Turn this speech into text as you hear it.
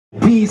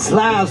Peace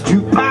lies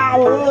to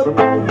power.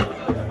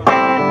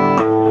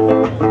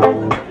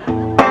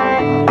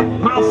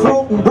 My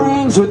throat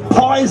burns with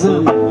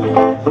poison.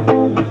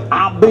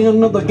 I've been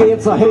to the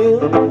gates of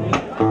hell.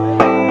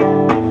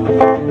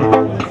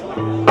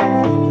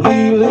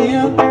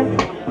 Healing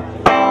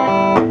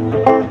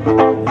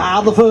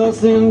by the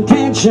first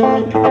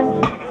intention.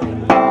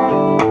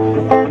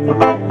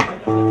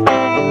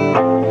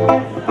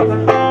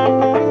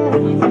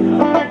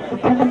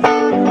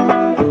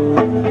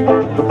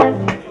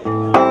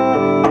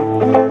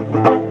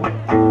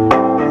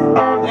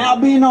 There'll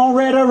be no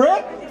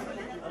rhetoric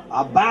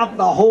about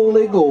the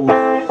Holy Ghost.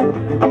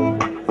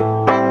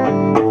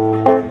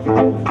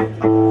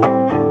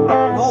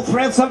 No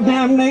threats of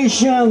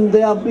damnation.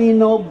 There'll be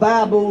no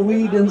Bible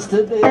readings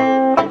today.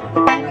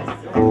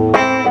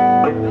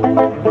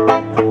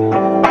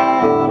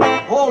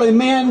 Holy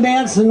men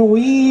dance and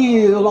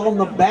wheel on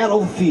the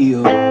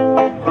battlefield.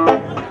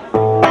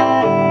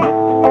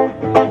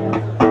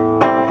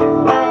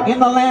 In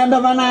the land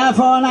of an eye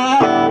for an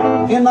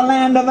eye, in the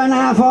land of an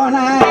eye for an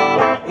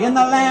eye, in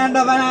the land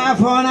of an eye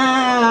for an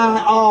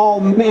eye, all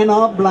men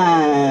are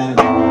blind.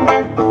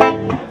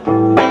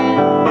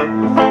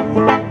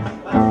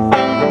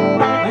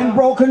 When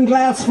broken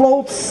glass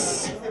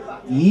floats,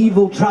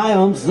 evil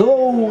triumphs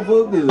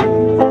over good.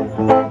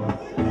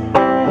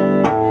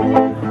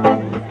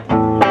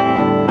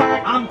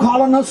 I'm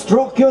calling to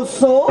stroke your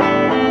soul.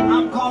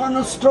 I'm calling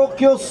to stroke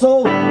your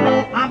soul.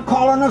 I'm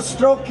calling to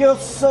stroke your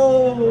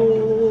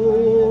soul.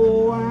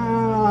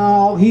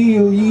 I'll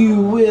heal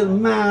you with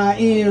my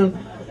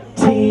intent.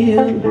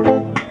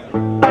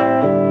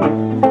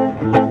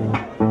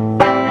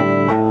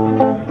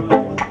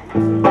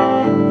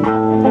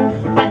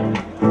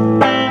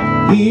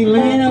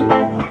 Healing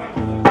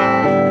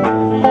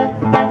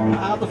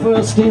by the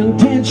first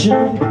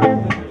intention.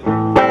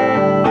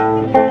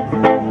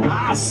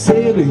 I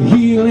said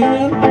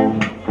healing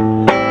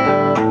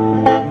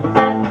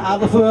by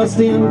the first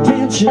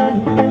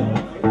intention.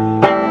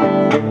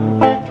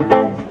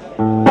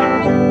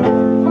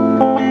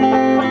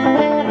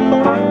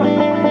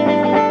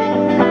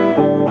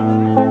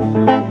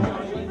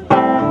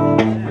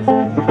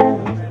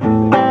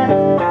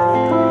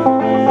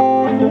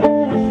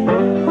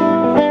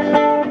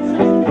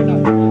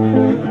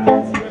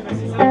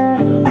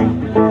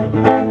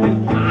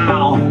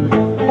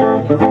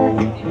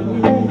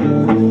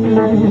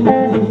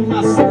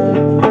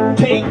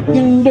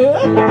 Taking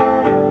dirt,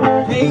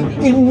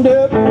 taking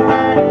dirt,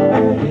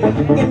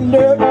 taking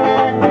dirt,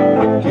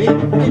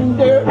 taking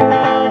dirt,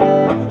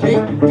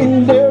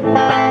 taking dirt,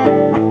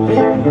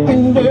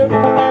 taking dirt,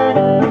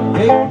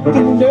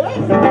 taking dirt,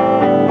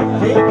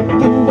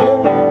 taking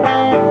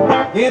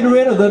dirt. Get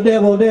rid of the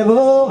devil,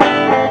 devil.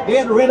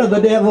 Get rid of the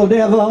devil,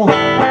 devil.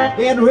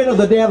 Get rid of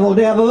the devil,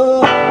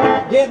 devil.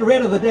 Get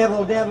rid of the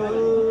devil,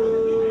 devil.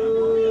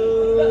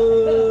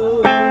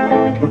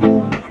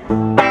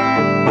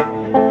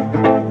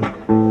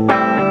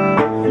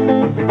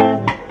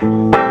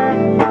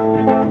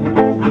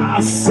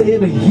 I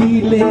said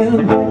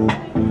healing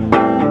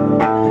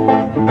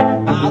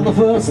by the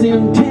first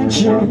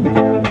intention.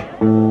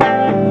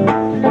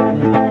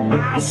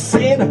 I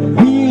said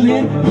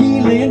healing,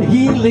 healing,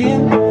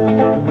 healing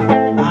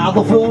by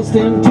the first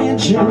intention.